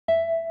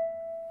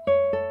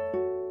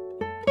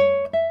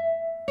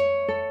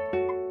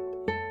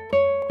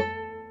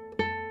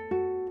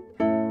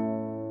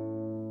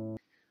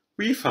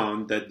We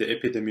found that the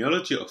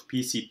epidemiology of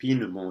PCP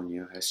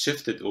pneumonia has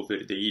shifted over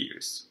the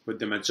years, with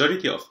the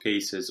majority of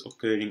cases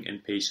occurring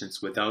in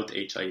patients without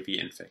HIV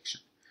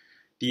infection.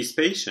 These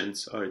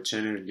patients are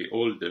generally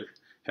older,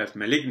 have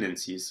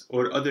malignancies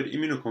or other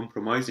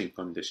immunocompromising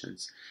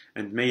conditions,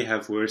 and may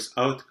have worse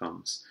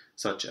outcomes,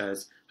 such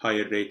as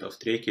higher rate of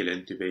tracheal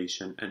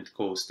intubation and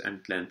cost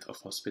and length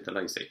of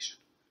hospitalization.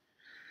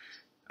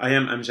 I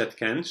am Amjad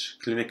Kanch,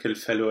 Clinical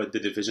Fellow at the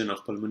Division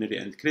of Pulmonary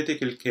and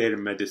Critical Care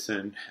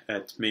Medicine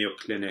at Mayo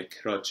Clinic,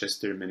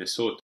 Rochester,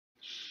 Minnesota.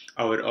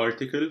 Our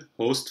article,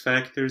 Host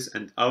Factors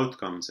and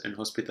Outcomes in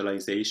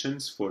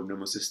Hospitalizations for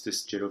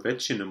Pneumocystis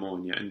Jiroveci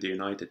Pneumonia in the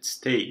United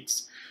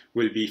States,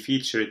 will be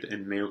featured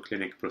in Mayo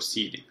Clinic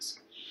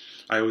Proceedings.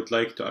 I would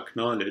like to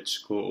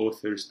acknowledge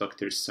co-authors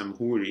Dr.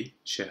 Samhouri,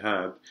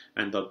 Shihab,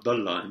 and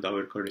Abdullah, and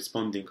our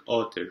corresponding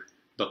author,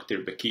 Dr.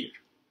 Bakir.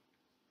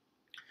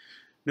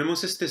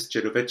 Pneumocystis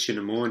jiroveci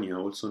pneumonia,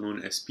 also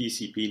known as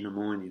PCP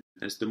pneumonia,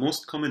 is the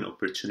most common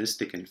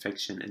opportunistic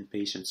infection in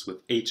patients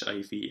with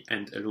HIV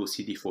and a low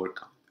CD4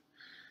 count.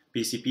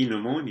 PCP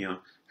pneumonia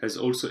has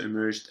also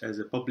emerged as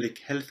a public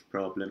health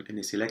problem in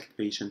a select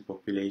patient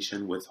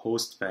population with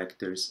host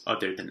factors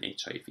other than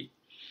HIV.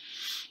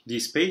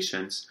 These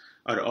patients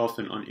are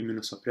often on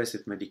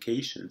immunosuppressive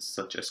medications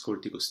such as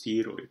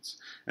corticosteroids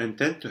and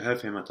tend to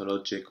have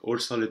hematologic or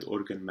solid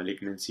organ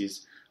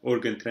malignancies,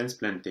 organ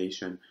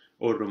transplantation,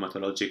 or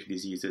rheumatologic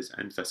diseases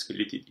and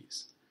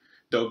vasculitides.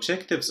 The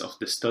objectives of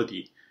the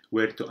study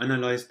were to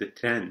analyze the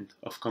trend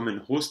of common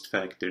host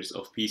factors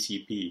of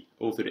PCP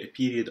over a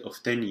period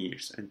of 10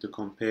 years and to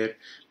compare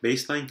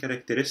baseline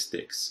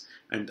characteristics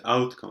and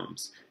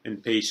outcomes in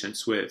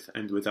patients with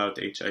and without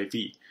HIV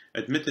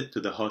admitted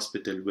to the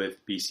hospital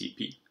with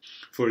PCP.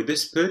 For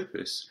this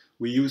purpose,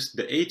 we used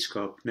the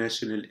HCOP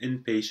National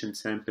Inpatient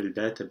Sample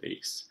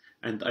Database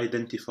and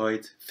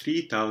identified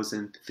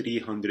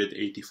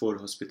 3,384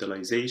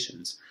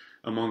 hospitalizations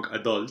among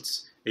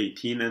adults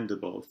 18 and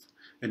above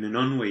in a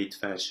non-weight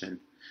fashion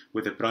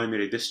with a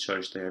primary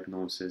discharge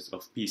diagnosis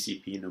of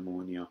PCP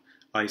pneumonia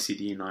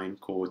ICD-9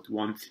 code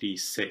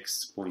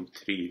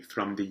 136.3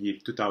 from the year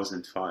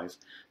 2005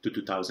 to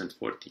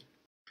 2014.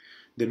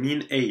 The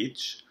mean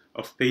age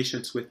of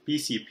patients with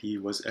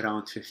PCP was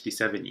around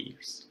 57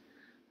 years.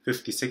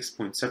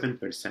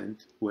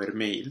 56.7% were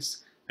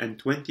males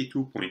and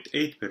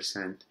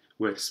 22.8%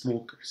 were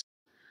smokers.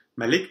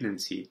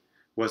 Malignancy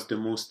was the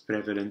most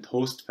prevalent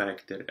host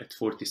factor at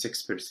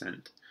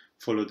 46%,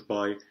 followed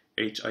by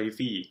HIV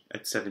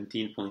at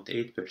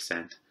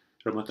 17.8%,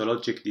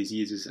 rheumatologic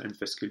diseases and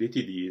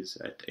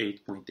vasculitides at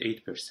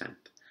 8.8%,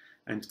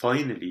 and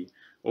finally,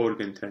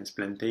 organ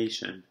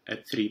transplantation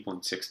at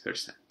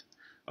 3.6%.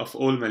 Of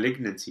all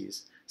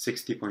malignancies,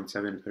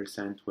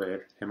 60.7%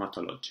 were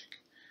hematologic.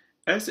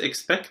 As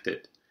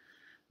expected,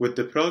 with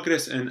the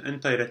progress in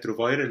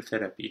antiretroviral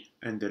therapy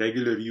and the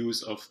regular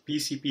use of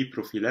PCP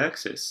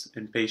prophylaxis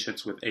in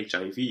patients with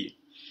HIV,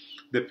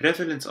 the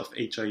prevalence of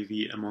HIV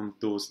among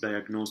those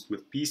diagnosed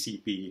with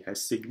PCP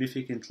has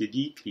significantly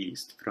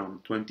decreased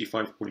from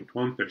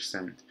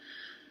 25.1%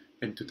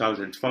 in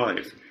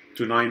 2005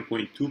 to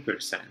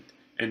 9.2%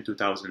 in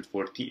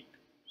 2014.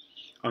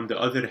 On the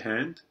other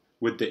hand,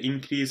 with the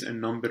increase in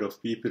number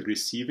of people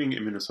receiving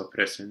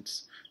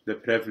immunosuppressants, the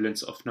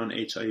prevalence of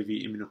non-HIV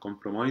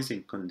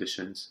immunocompromising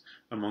conditions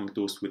among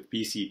those with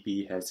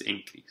PCP has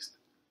increased.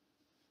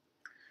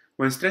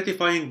 When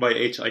stratifying by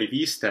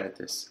HIV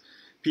status,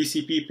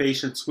 PCP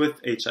patients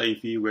with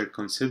HIV were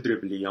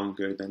considerably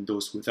younger than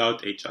those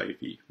without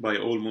HIV by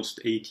almost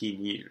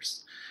 18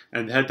 years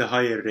and had a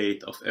higher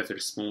rate of ever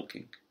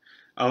smoking.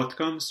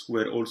 Outcomes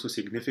were also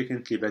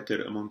significantly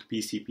better among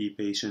PCP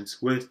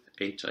patients with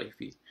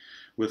HIV,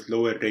 with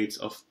lower rates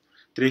of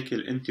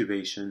tracheal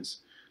intubations,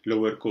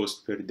 lower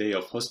cost per day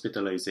of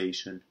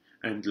hospitalization,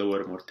 and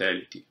lower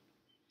mortality.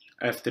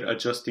 After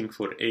adjusting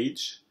for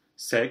age,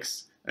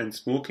 sex, and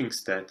smoking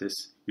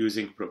status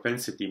using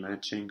propensity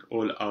matching,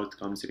 all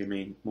outcomes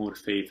remained more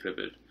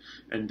favorable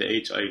in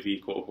the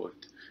HIV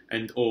cohort,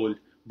 and all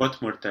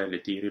but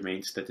mortality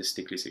remained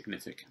statistically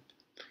significant.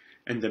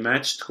 In the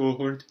matched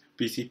cohort,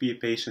 PCP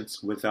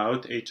patients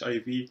without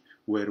HIV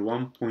were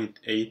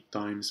 1.8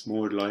 times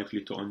more likely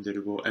to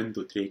undergo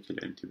endotracheal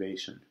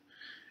intubation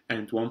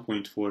and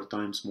 1.4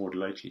 times more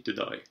likely to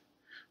die.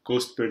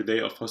 Cost per day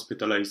of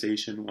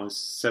hospitalization was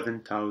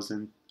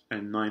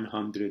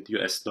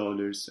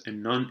 $7,900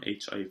 in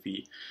non-HIV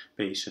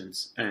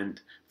patients and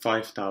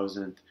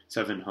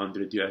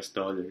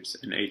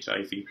 $5,700 in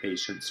HIV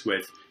patients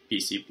with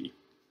PCP.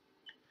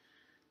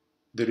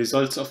 The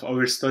results of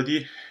our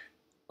study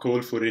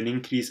call for an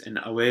increase in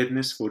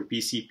awareness for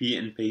PCP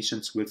in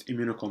patients with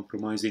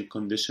immunocompromising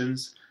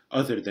conditions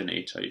other than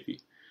HIV,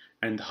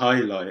 and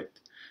highlight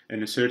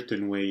in a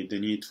certain way the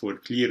need for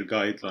clear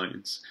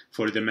guidelines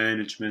for the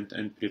management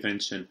and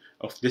prevention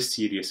of this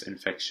serious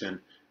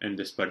infection in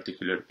this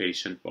particular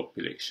patient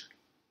population.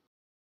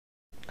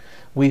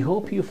 We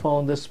hope you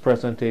found this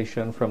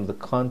presentation from the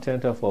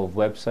content of our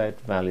website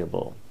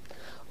valuable.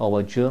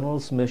 Our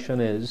journal's mission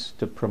is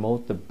to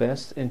promote the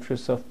best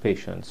interests of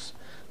patients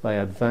by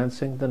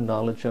advancing the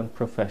knowledge and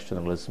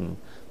professionalism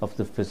of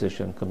the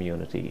physician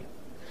community.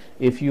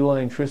 If you are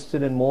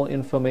interested in more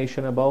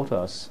information about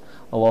us,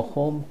 our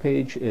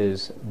homepage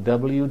is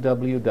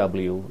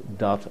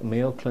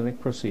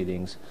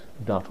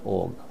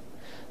www.mayoclinicproceedings.org.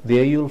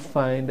 There you'll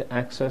find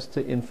access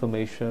to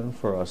information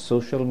for our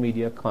social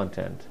media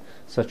content,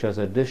 such as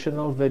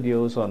additional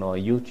videos on our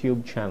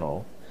YouTube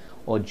channel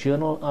or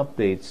journal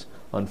updates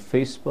on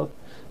Facebook.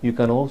 You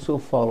can also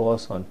follow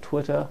us on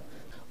Twitter.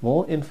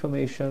 More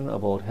information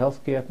about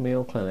healthcare at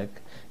Mayo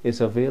Clinic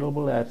is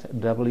available at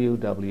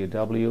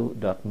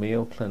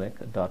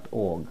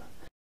www.mayoclinic.org.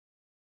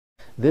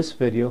 This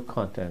video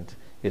content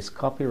is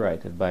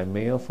copyrighted by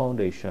Mayo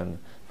Foundation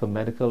for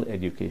Medical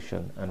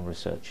Education and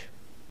Research.